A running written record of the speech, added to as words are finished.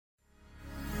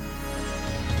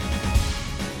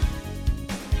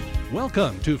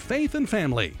Welcome to Faith and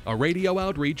Family, a radio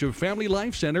outreach of Family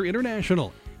Life Center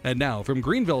International. And now from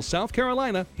Greenville, South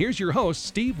Carolina, here's your host,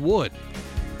 Steve Wood.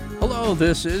 Hello,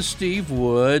 this is Steve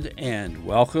Wood, and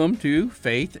welcome to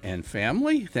Faith and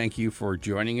Family. Thank you for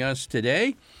joining us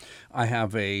today. I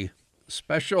have a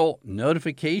special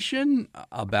notification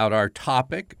about our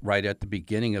topic right at the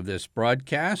beginning of this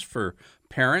broadcast for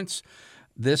parents.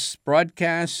 This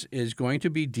broadcast is going to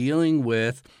be dealing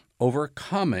with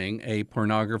overcoming a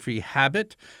pornography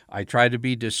habit. I try to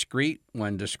be discreet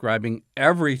when describing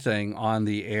everything on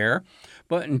the air,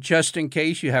 but just in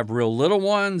case you have real little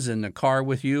ones in the car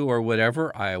with you or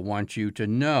whatever, I want you to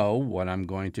know what I'm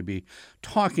going to be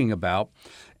talking about.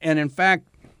 And in fact,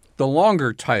 the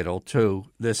longer title to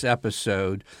this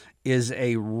episode is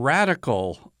a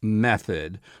radical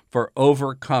method for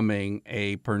overcoming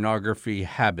a pornography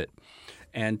habit.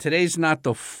 And today's not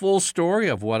the full story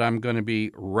of what I'm going to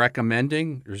be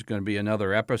recommending. There's going to be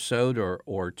another episode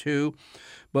or two.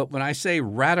 But when I say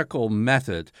radical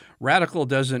method, radical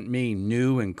doesn't mean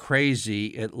new and crazy.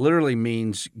 It literally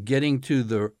means getting to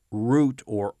the root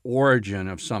or origin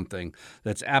of something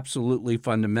that's absolutely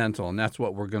fundamental. And that's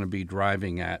what we're going to be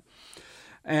driving at.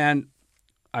 And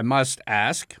I must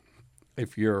ask,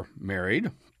 if you're married,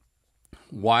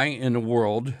 why in the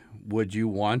world would you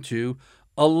want to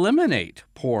eliminate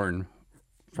porn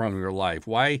from your life?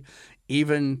 Why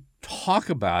even talk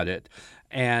about it?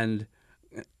 And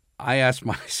I ask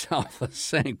myself the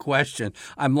same question.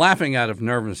 I'm laughing out of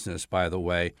nervousness, by the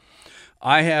way.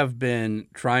 I have been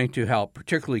trying to help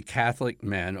particularly Catholic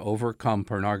men overcome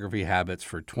pornography habits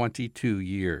for 22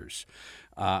 years.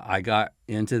 I got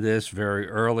into this very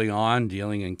early on,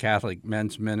 dealing in Catholic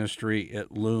men's ministry.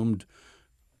 It loomed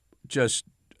just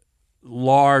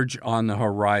large on the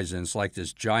horizon. It's like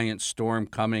this giant storm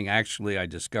coming. Actually, I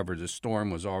discovered the storm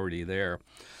was already there.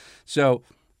 So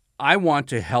I want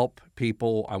to help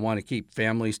people. I want to keep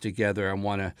families together. I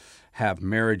want to have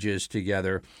marriages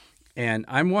together. And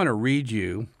I want to read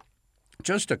you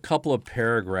just a couple of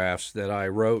paragraphs that I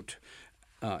wrote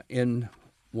in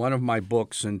one of my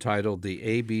books entitled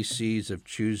The ABCs of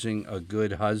Choosing a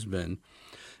Good Husband.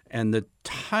 And the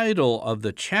title of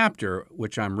the chapter,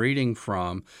 which I'm reading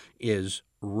from, is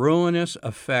Ruinous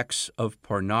Effects of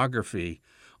Pornography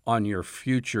on Your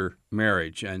Future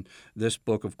Marriage. And this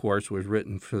book, of course, was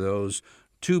written for those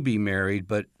to be married,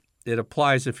 but it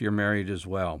applies if you're married as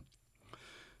well.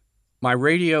 My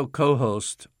radio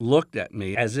co-host looked at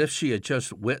me as if she had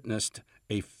just witnessed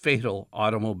a fatal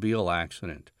automobile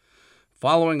accident.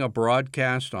 Following a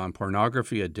broadcast on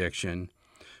pornography addiction,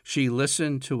 she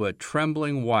listened to a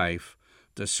trembling wife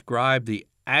describe the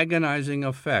agonizing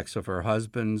effects of her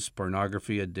husband's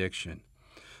pornography addiction.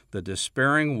 The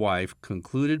despairing wife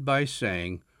concluded by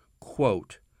saying,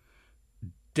 quote,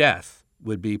 "Death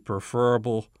would be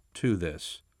preferable to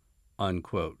this,"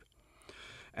 unquote.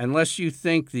 Unless you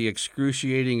think the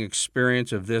excruciating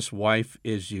experience of this wife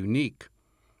is unique,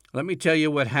 let me tell you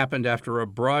what happened after a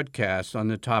broadcast on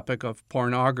the topic of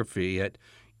pornography at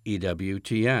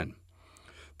EWTN.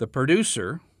 The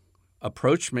producer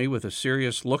approached me with a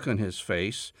serious look on his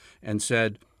face and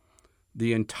said,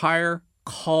 "The entire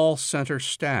call center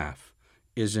staff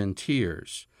is in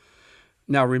tears."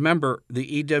 Now remember, the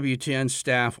EWTN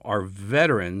staff are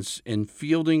veterans in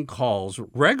fielding calls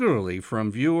regularly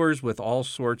from viewers with all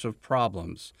sorts of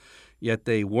problems, yet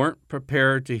they weren't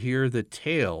prepared to hear the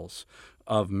tales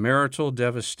of marital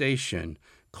devastation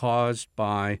caused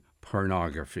by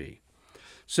pornography.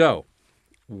 So,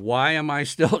 why am I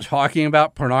still talking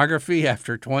about pornography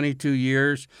after 22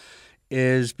 years?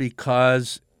 Is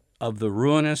because of the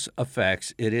ruinous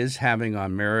effects it is having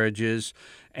on marriages,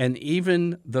 and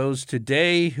even those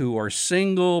today who are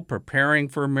single, preparing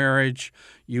for marriage.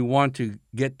 You want to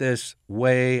get this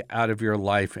way out of your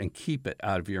life and keep it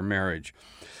out of your marriage.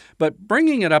 But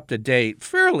bringing it up to date,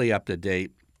 fairly up to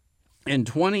date, in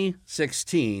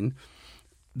 2016,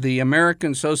 the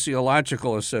American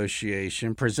Sociological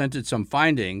Association presented some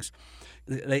findings.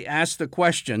 They asked the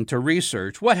question to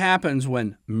research, what happens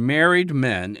when married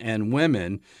men and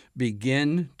women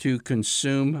begin to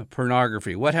consume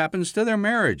pornography? What happens to their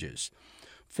marriages?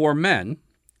 For men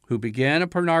who began a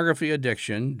pornography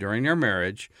addiction during their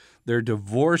marriage, their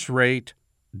divorce rate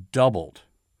doubled.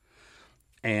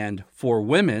 And for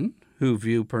women who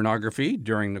view pornography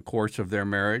during the course of their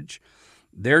marriage,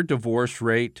 their divorce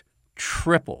rate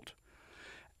tripled.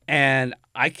 And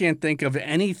I can't think of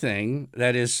anything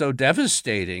that is so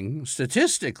devastating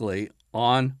statistically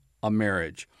on a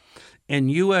marriage. In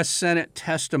U.S. Senate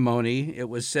testimony, it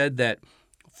was said that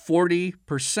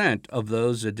 40% of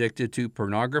those addicted to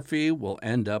pornography will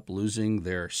end up losing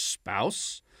their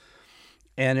spouse.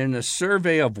 And in a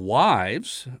survey of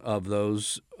wives of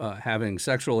those having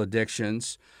sexual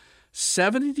addictions,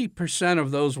 70% of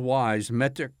those wives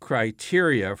met the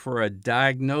criteria for a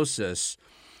diagnosis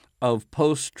of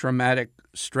post-traumatic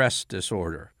stress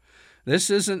disorder. This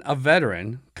isn't a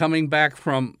veteran coming back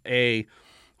from a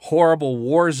horrible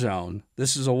war zone.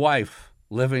 This is a wife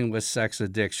living with sex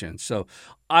addiction. So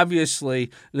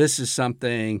obviously, this is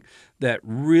something that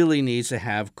really needs to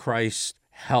have Christ's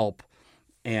help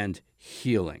and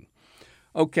healing.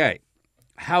 Okay,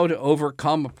 how to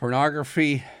overcome a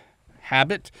pornography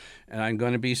habit, and I'm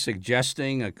going to be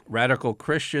suggesting a radical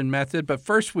Christian method, but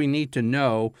first we need to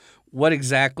know what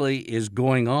exactly is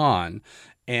going on.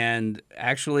 And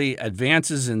actually,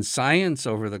 advances in science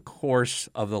over the course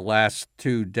of the last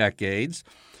 2 decades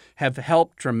have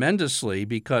helped tremendously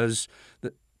because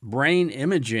the brain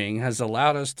imaging has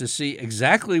allowed us to see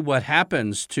exactly what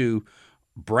happens to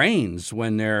brains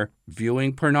when they're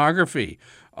viewing pornography,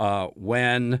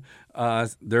 when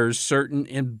there's certain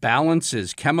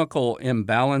imbalances, chemical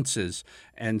imbalances.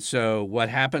 And so what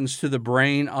happens to the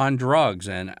brain on drugs?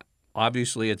 And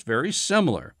obviously, it's very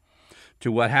similar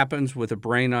to what happens with a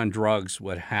brain on drugs,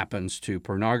 what happens to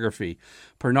pornography.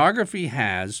 Pornography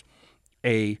has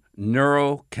a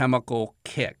neurochemical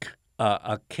kick,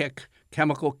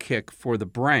 chemical kick for the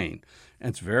brain. And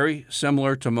it's very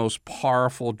similar to most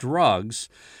powerful drugs.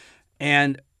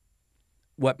 And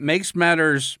what makes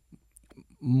matters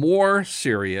more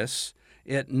serious,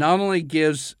 it not only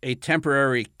gives a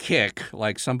temporary kick,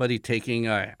 like somebody taking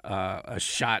a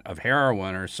shot of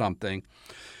heroin or something,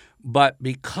 but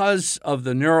because of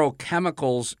the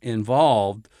neurochemicals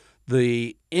involved,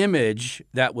 the image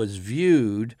that was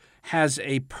viewed has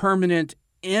a permanent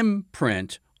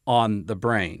imprint on the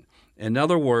brain. In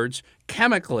other words,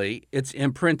 chemically, it's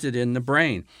imprinted in the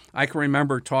brain. I can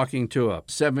remember talking to a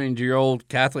 70-year-old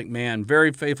Catholic man,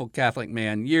 very faithful Catholic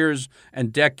man, years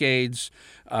and decades,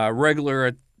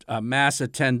 regular mass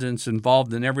attendance,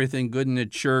 involved in everything good in the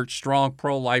church, strong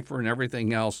pro-lifer and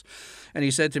everything else. And he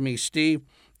said to me, Steve,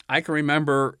 I can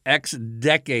remember X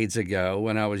decades ago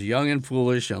when I was young and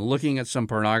foolish and looking at some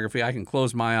pornography. I can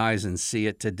close my eyes and see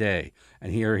it today.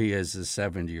 And here he is, a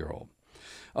 70-year-old.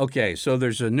 Okay, so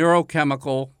there's a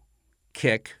neurochemical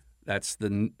kick. That's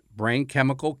the brain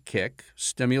chemical kick,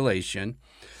 stimulation.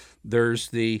 There's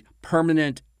the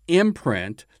permanent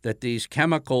imprint that these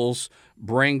chemicals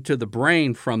bring to the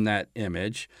brain from that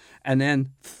image. And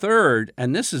then third,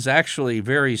 and this is actually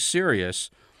very serious,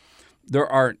 there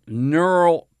are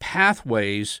neural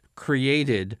pathways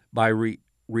created by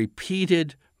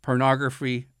repeated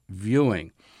pornography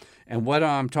viewing. And what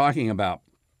I'm talking about,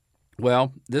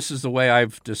 well, this is the way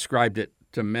I've described it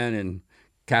to men in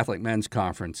Catholic men's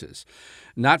conferences.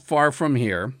 Not far from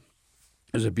here,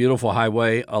 there's a beautiful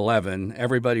Highway 11.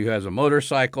 Everybody who has a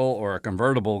motorcycle or a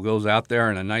convertible goes out there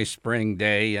on a nice spring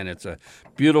day, and it's a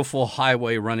beautiful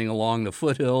highway running along the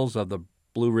foothills of the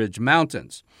Blue Ridge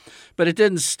Mountains. But it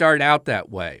didn't start out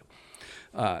that way.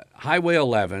 Highway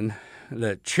 11,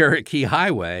 the Cherokee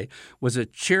Highway, was a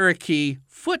Cherokee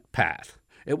footpath.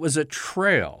 It was a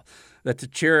trail that the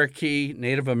Cherokee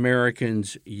Native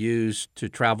Americans used to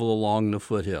travel along the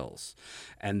foothills.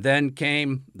 And then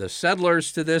came the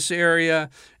settlers to this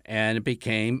area, and it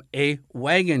became a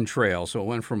wagon trail. So it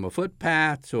went from a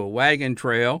footpath to a wagon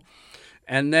trail,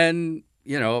 and then,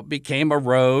 it became a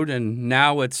road, and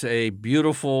now it's a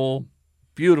beautiful,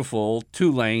 beautiful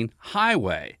 2-lane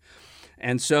highway.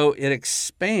 And so it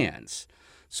expands.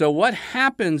 So what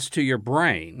happens to your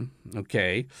brain,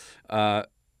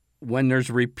 when there's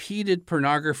repeated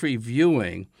pornography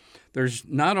viewing, there's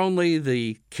not only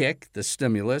the kick, the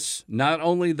stimulus, not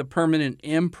only the permanent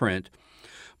imprint,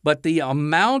 but the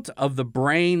amount of the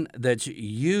brain that's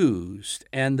used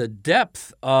and the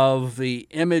depth of the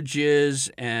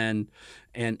images and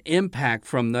impact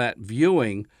from that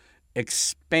viewing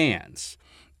expands.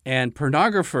 And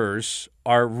pornographers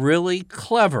are really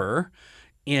clever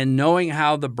in knowing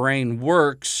how the brain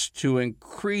works to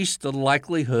increase the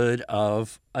likelihood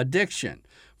of addiction.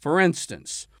 For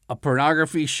instance, a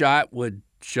pornography shot would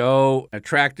show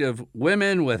attractive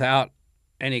women without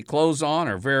any clothes on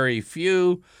or very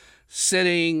few,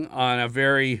 sitting on a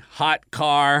very hot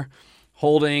car,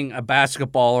 holding a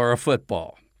basketball or a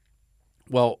football.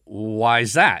 Well, why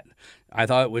is that? I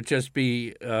thought it would just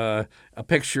be a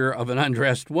picture of an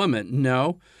undressed woman.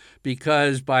 No,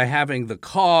 because by having the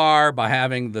car, by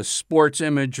having the sports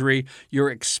imagery, you're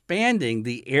expanding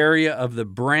the area of the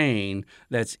brain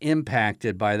that's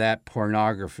impacted by that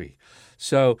pornography.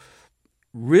 So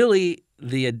really,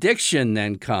 the addiction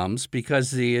then comes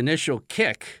because the initial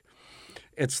kick,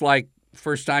 it's like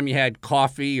first time you had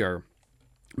coffee or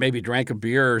maybe drank a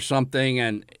beer or something,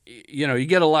 and you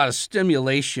get a lot of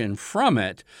stimulation from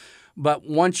it. But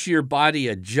once your body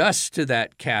adjusts to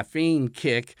that caffeine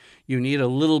kick, you need a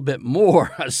little bit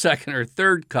more, a second or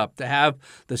third cup, to have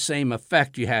the same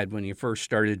effect you had when you first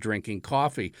started drinking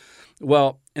coffee.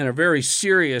 Well, in a very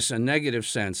serious and negative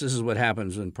sense, this is what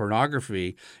happens in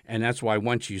pornography, and that's why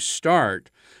once you start,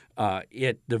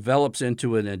 it develops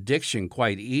into an addiction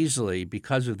quite easily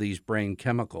because of these brain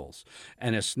chemicals.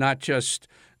 And it's not just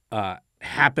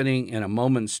happening in a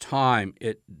moment's time.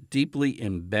 It deeply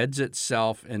embeds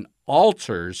itself and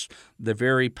alters the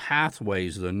very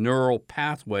pathways, the neural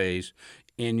pathways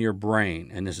in your brain.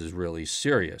 And this is really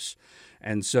serious.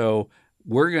 And so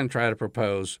we're going to try to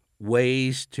propose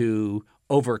ways to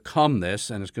overcome this.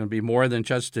 And it's going to be more than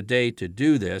just today to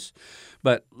do this.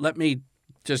 But let me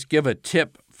just give a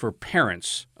tip for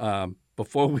parents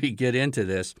before we get into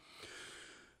this.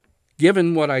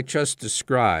 Given what I just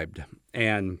described,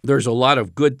 and there's a lot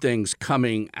of good things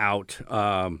coming out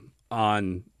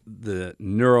on the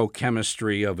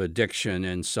neurochemistry of addiction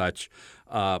and such,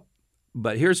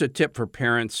 but here's a tip for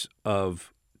parents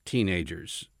of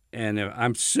teenagers. And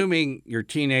I'm assuming your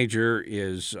teenager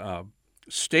is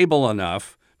stable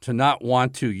enough to not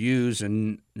want to use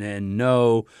and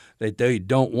know that they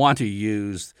don't want to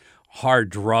use hard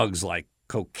drugs like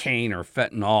cocaine or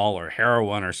fentanyl or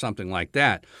heroin or something like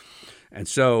that. And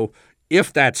so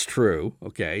if that's true,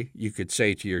 okay, you could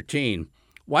say to your teen,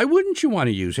 why wouldn't you want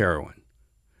to use heroin?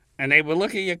 And they would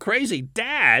look at you crazy.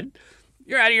 Dad,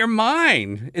 you're out of your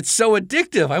mind. It's so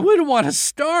addictive. I wouldn't want to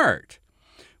start.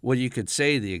 Well, you could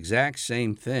say the exact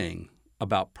same thing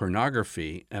about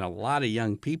pornography, and a lot of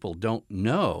young people don't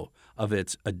know of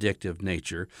its addictive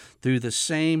nature through the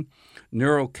same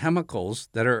neurochemicals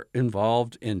that are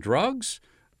involved in drugs.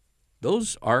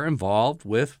 Those are involved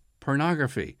with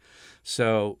pornography.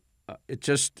 So it's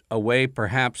just a way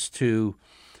perhaps to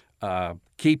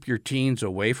keep your teens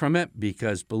away from it,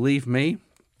 because believe me,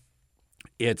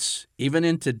 it's even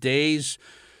in today's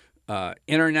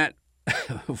internet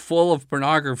full of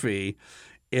pornography,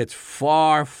 it's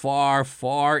far, far,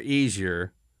 far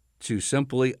easier to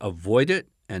simply avoid it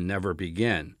and never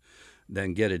begin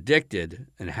than get addicted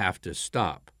and have to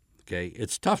stop. Okay,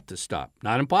 it's tough to stop,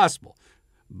 not impossible,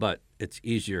 but it's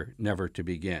easier never to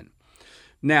begin.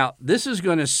 Now, this is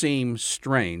going to seem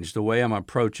strange the way I'm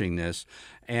approaching this,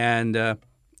 and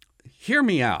hear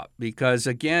me out, because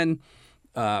again,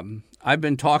 I've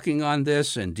been talking on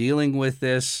this and dealing with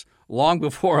this long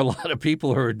before a lot of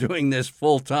people who are doing this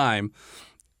full time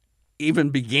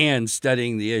even began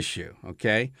studying the issue,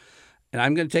 okay? And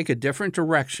I'm going to take a different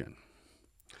direction.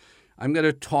 I'm going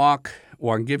to talk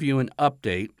or give you an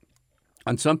update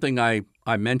on something I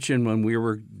mentioned when we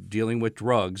were dealing with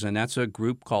drugs, and that's a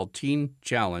group called Teen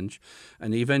Challenge,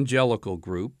 an evangelical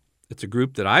group. It's a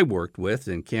group that I worked with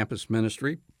in campus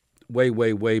ministry way,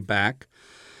 way, way back.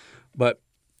 But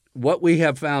what we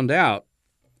have found out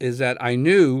is that I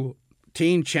knew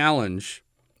Teen Challenge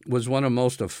was one of the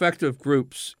most effective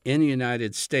groups in the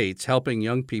United States helping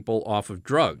young people off of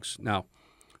drugs. Now,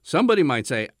 somebody might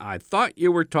say, I thought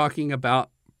you were talking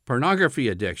about pornography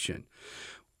addiction.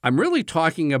 I'm really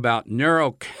talking about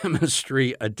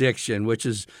neurochemistry addiction, which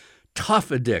is tough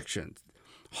addiction.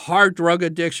 Hard drug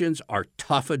addictions are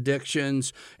tough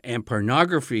addictions, and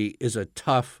pornography is a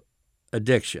tough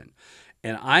addiction.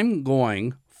 And I'm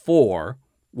going for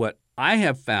what I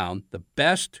have found the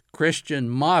best Christian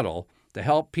model to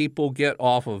help people get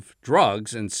off of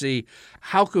drugs and see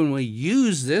how can we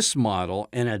use this model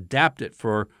and adapt it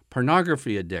for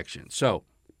pornography addiction. So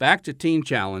back to Teen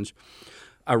Challenge.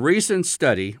 A recent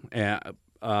study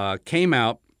came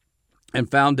out and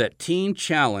found that Teen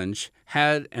Challenge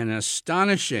had an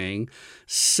astonishing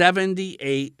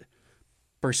 78%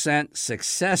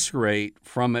 success rate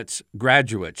from its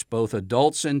graduates, both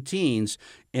adults and teens,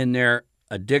 in their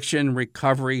addiction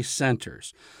recovery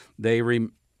centers. They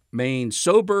remain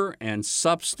sober and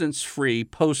substance-free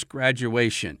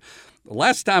post-graduation. The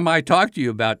last time I talked to you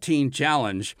about Teen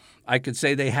Challenge, I could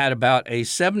say they had about a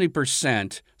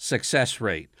 70% success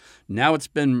rate. Now it's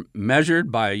been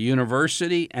measured by a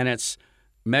university, and it's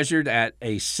measured at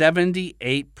a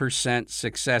 78%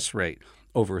 success rate.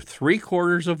 Over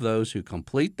 3/4 of those who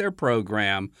complete their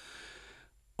program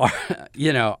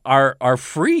are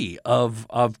free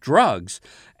of drugs.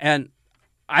 And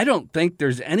I don't think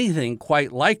there's anything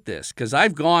quite like this, because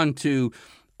I've gone to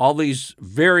all these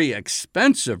very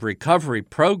expensive recovery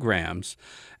programs,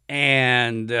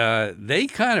 and they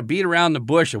kind of beat around the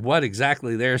bush of what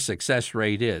exactly their success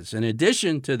rate is. In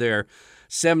addition to their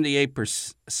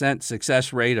 78%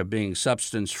 success rate of being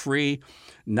substance-free,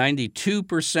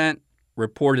 92%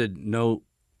 reported no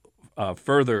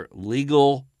further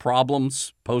legal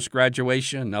problems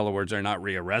post-graduation. In other words, they're not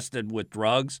rearrested with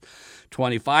drugs.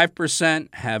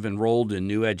 25% have enrolled in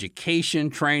new education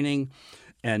training,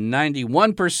 and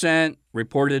 91%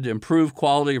 reported improved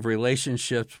quality of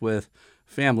relationships with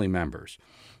family members.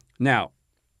 Now,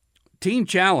 Teen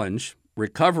Challenge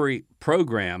Recovery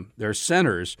Program, their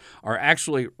centers are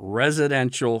actually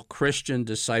residential Christian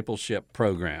discipleship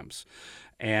programs.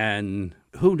 And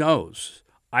who knows?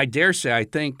 I dare say, I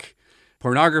think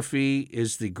pornography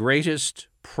is the greatest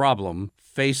problem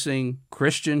facing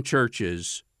Christian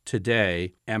churches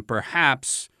today, and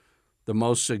perhaps the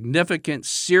most significant,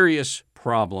 serious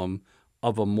problem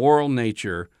of a moral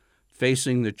nature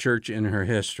facing the church in her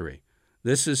history.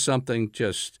 This is something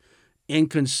just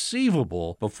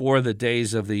inconceivable before the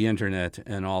days of the internet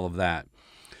and all of that.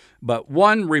 But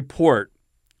one report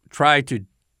tried to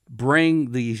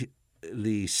bring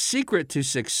the secret to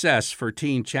success for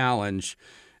Teen Challenge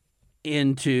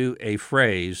into a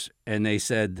phrase, and they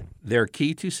said their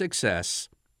key to success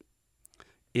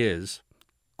is,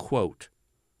 quote,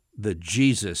 the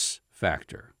Jesus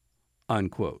factor,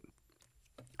 unquote.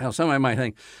 Now, somebody might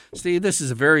think, Steve, this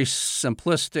is a very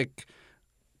simplistic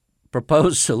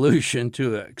proposed solution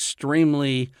to an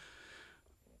extremely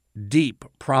deep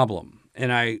problem.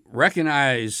 And I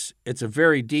recognize it's a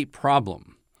very deep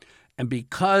problem. And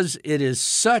because it is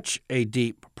such a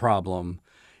deep problem,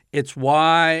 it's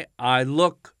why I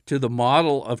look to the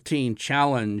model of Teen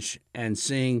Challenge and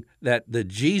seeing that the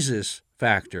Jesus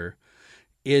factor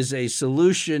is a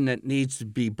solution that needs to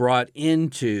be brought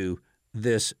into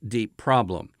this deep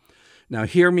problem. Now,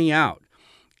 hear me out.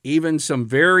 Even some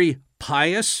very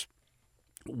pious,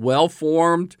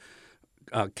 well-formed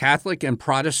Catholic and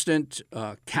Protestant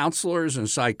counselors and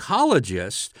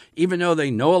psychologists, even though they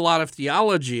know a lot of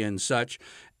theology and such,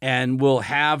 and will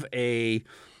have a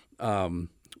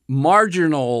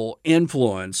marginal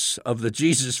influence of the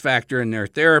Jesus factor in their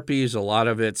therapies. A lot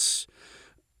of it's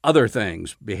other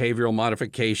things, behavioral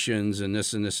modifications and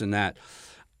this and this and that.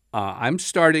 I'm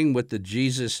starting with the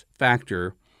Jesus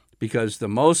factor because the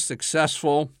most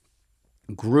successful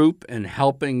group in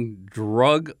helping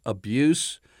drug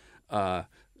abuse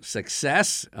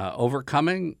success,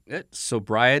 overcoming it,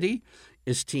 sobriety,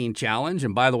 is Teen Challenge.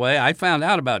 And by the way, I found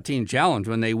out about Teen Challenge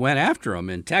when they went after them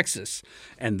in Texas.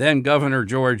 And then Governor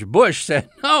George Bush said,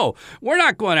 no, we're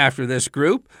not going after this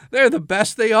group. They're the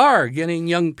best they are, getting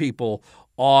young people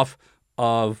off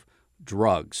of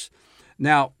drugs.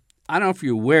 Now, I don't know if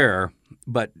you're aware,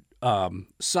 but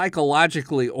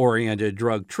psychologically oriented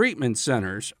drug treatment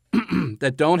centers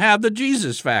that don't have the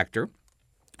Jesus factor,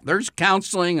 there's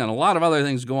counseling and a lot of other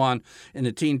things go on in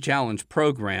the Teen Challenge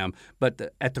program,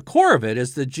 but at the core of it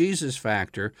is the Jesus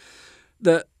factor.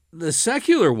 The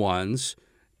secular ones,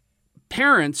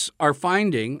 parents are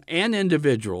finding, and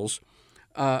individuals,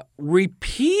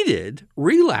 repeated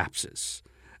relapses.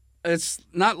 It's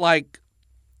not like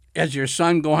as your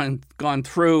son gone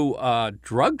through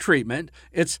drug treatment,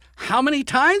 it's how many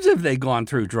times have they gone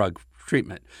through drug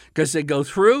treatment? Because they go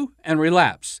through and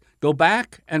relapse, go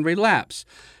back and relapse.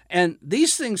 And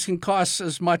these things can cost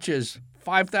as much as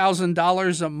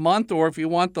 $5,000 a month, or if you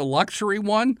want the luxury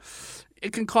one,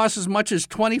 it can cost as much as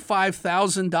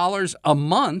 $25,000 a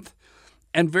month.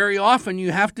 And very often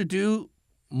you have to do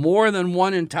more than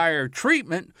one entire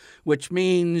treatment, which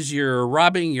means you're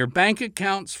robbing your bank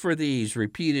accounts for these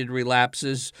repeated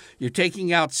relapses. You're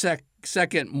taking out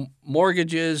second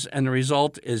mortgages, and the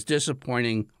result is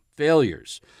disappointing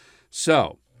failures.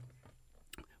 So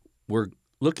we're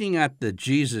looking at the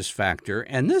Jesus factor,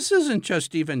 and this isn't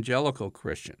just evangelical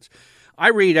Christians. I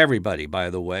read everybody, by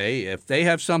the way. If they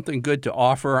have something good to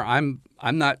offer, I'm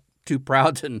not too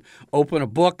proud to open a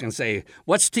book and say,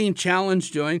 what's Teen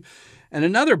Challenge doing? And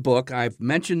another book, I've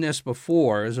mentioned this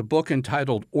before, is a book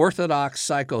entitled Orthodox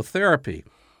Psychotherapy.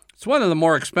 It's one of the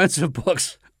more expensive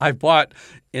books I've bought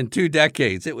in 2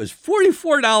 decades. It was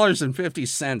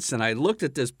 $44.50, and I looked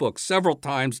at this book several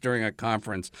times during a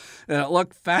conference, and it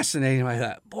looked fascinating. I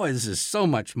thought, boy, this is so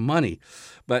much money.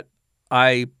 But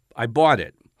I bought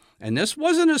it. And this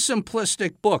wasn't a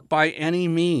simplistic book by any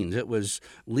means. It was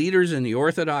leaders in the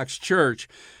Orthodox Church,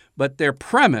 but their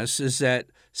premise is that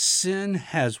sin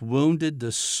has wounded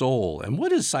the soul. And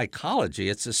what is psychology?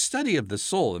 It's a study of the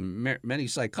soul. And many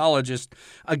psychologists,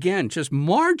 again, just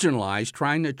marginalize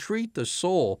trying to treat the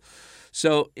soul.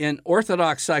 So in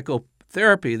Orthodox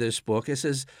Psychotherapy, this book, it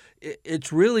says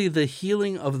it's really the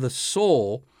healing of the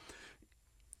soul.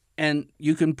 And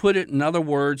you can put it in other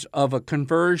words of a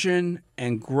conversion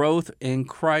and growth in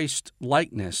Christ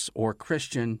likeness or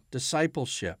Christian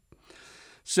discipleship.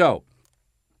 So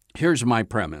here's my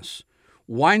premise.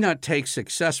 Why not take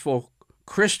successful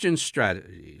Christian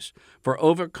strategies for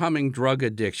overcoming drug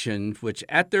addiction, which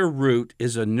at their root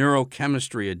is a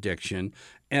neurochemistry addiction,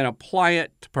 and apply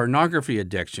it to pornography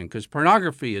addiction, because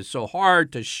pornography is so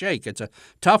hard to shake. It's a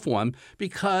tough one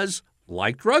because,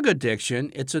 like drug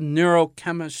addiction, it's a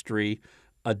neurochemistry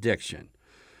addiction.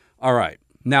 All right.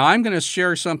 Now, I'm going to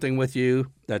share something with you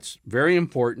that's very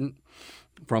important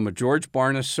from a George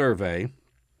Barna survey.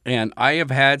 And I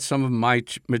have had some of my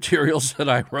materials that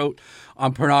I wrote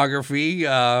on pornography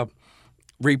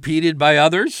repeated by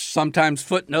others, sometimes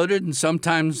footnoted and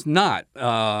sometimes not.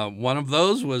 One of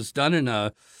those was done in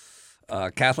a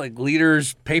Catholic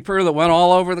leaders paper that went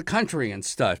all over the country and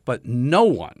stuff. But no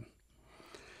one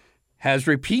has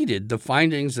repeated the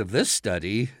findings of this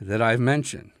study that I've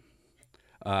mentioned,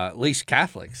 at least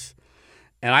Catholics.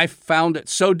 And I found it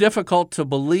so difficult to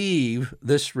believe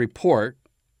this report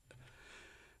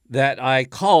that I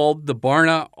called the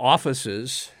Barna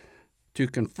offices to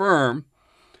confirm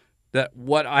that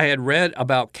what I had read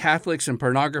about Catholics and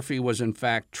pornography was in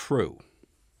fact true.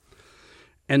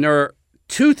 And there are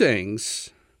two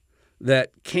things that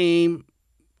came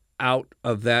out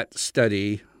of that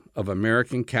study of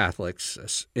American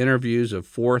Catholics, interviews of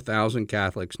 4,000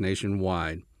 Catholics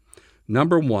nationwide.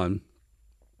 Number one,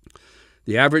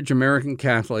 the average American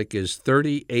Catholic is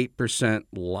 38%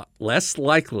 less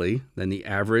likely than the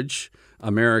average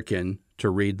American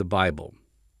to read the Bible.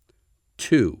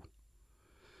 2,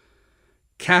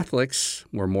 Catholics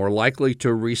were more likely to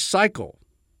recycle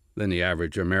than the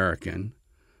average American,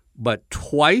 but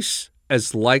twice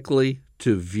as likely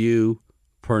to view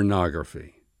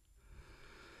pornography.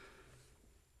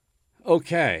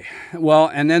 Okay,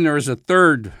 well, and then there's a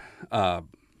third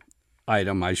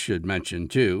item I should mention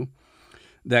too,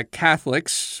 that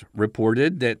Catholics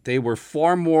reported that they were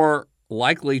far more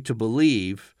likely to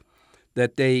believe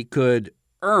that they could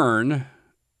earn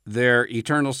their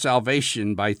eternal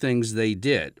salvation by things they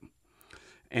did.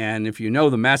 And if you know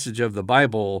the message of the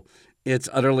Bible, it's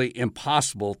utterly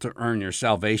impossible to earn your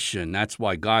salvation. That's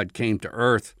why God came to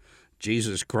earth,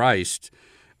 Jesus Christ,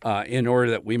 in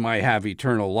order that we might have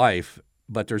eternal life.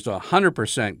 But there's a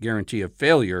 100% guarantee of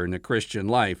failure in the Christian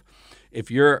life if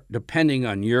you're depending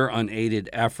on your unaided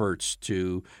efforts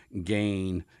to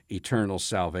gain eternal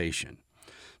salvation.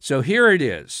 So here it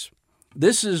is.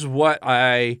 This is what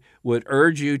I would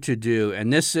urge you to do,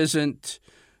 and this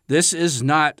is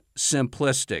not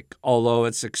simplistic, although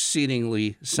it's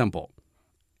exceedingly simple.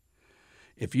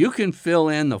 If you can fill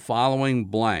in the following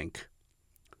blank,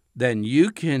 then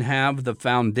you can have the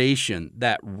foundation,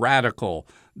 that radical,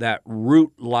 that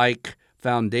root-like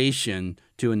foundation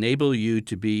to enable you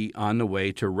to be on the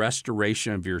way to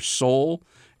restoration of your soul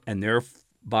and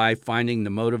thereby finding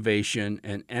the motivation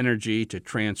and energy to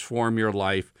transform your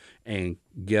life and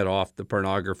get off the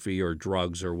pornography or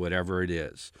drugs or whatever it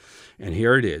is. And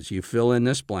here it is. You fill in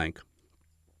this blank.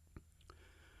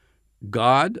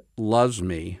 God loves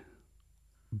me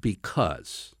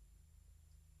because.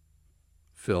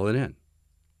 Fill it in.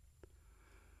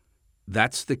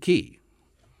 That's the key.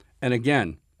 And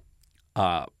again,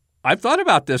 I've thought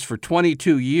about this for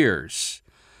 22 years.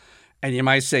 And you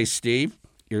might say, Steve,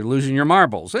 you're losing your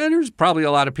marbles. And there's probably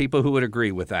a lot of people who would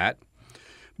agree with that.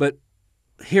 But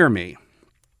hear me.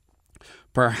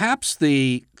 Perhaps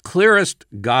the clearest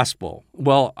gospel,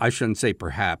 well, I shouldn't say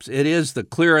perhaps, it is the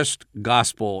clearest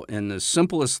gospel in the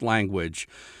simplest language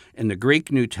in the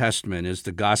Greek New Testament is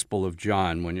the Gospel of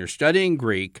John. When you're studying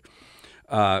Greek,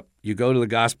 you go to the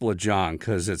Gospel of John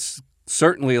because it's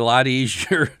certainly a lot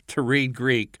easier to read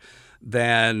Greek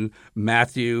than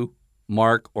Matthew,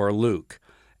 Mark, or Luke.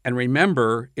 And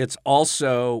remember, it's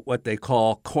also what they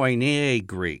call Koine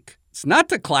Greek. It's not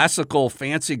the classical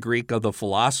fancy Greek of the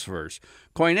philosophers.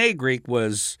 Koine Greek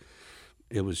was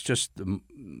just the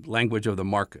language of the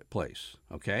marketplace,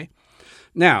 okay?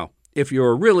 Now, if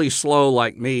you're really slow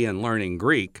like me in learning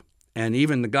Greek, and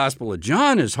even the Gospel of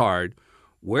John is hard,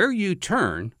 where you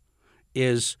turn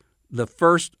is the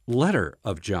first letter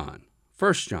of John,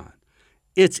 1 John.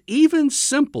 It's even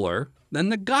simpler than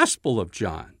the Gospel of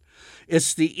John.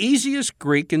 It's the easiest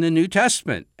Greek in the New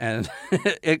Testament, and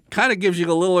it kind of gives you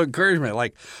a little encouragement,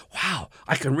 like, wow,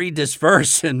 I can read this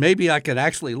verse, and maybe I can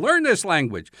actually learn this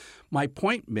language. My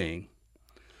point being,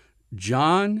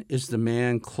 John is the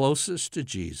man closest to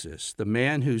Jesus, the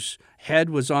man whose head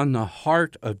was on the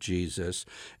heart of Jesus,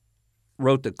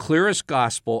 wrote the clearest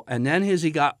gospel, and then as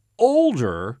he got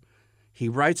older, he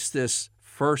writes this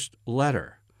first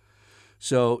letter.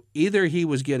 So either he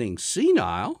was getting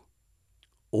senile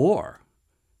or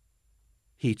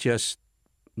he just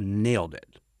nailed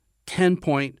it.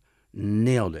 10-point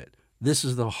nailed it. This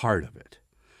is the heart of it.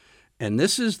 And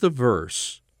this is the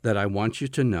verse that I want you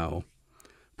to know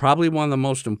probably one of the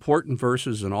most important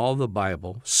verses in all of the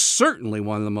Bible, certainly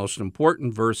one of the most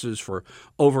important verses for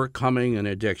overcoming an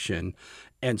addiction,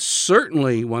 and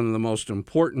certainly one of the most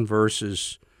important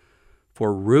verses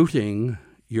for rooting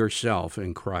yourself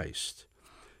in Christ.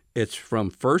 It's from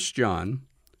 1 John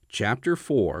chapter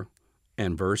 4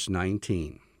 and verse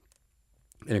 19.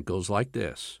 And it goes like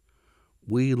this: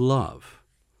 we love.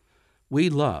 We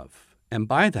love. And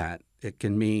by that, it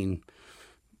can mean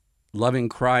loving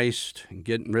Christ and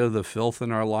getting rid of the filth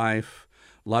in our life,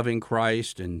 loving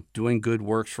Christ and doing good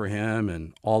works for Him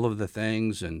and all of the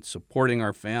things, and supporting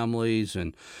our families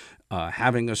and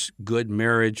having a good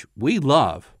marriage. We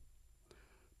love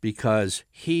because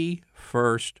He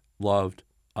first loved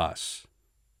us.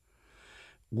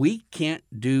 We can't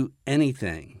do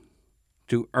anything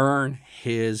to earn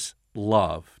His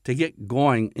love, to get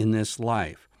going in this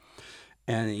life.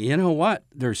 And you know what?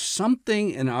 There's something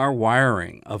in our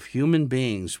wiring of human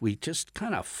beings. We just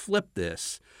kind of flip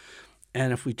this.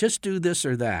 And if we just do this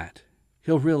or that,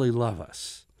 He'll really love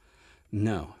us.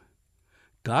 No.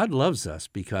 God loves us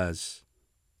because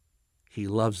He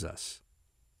loves us.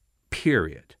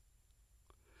 Period.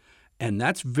 And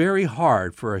that's very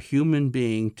hard for a human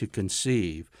being to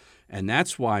conceive. And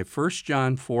that's why 1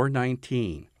 John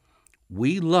 4:19,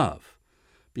 we love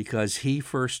because He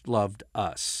first loved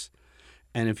us.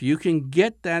 And if you can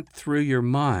get that through your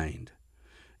mind,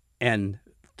 and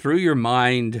through your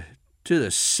mind to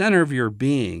the center of your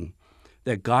being,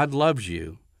 that God loves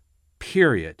you,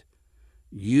 period,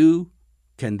 you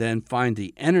can then find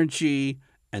the energy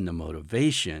and the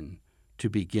motivation to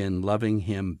begin loving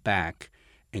Him back,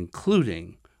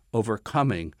 including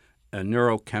overcoming a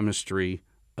neurochemistry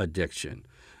addiction.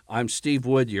 I'm Steve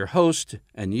Wood, your host,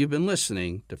 and you've been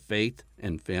listening to Faith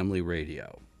and Family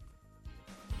Radio.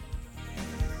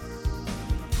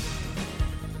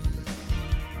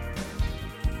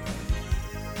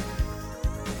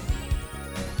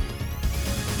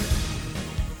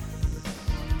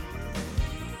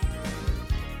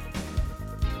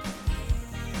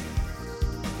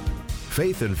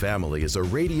 Faith and Family is a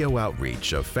radio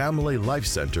outreach of Family Life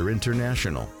Center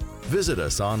International. Visit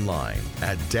us online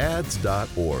at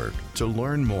dads.org to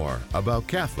learn more about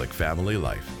Catholic family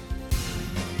life.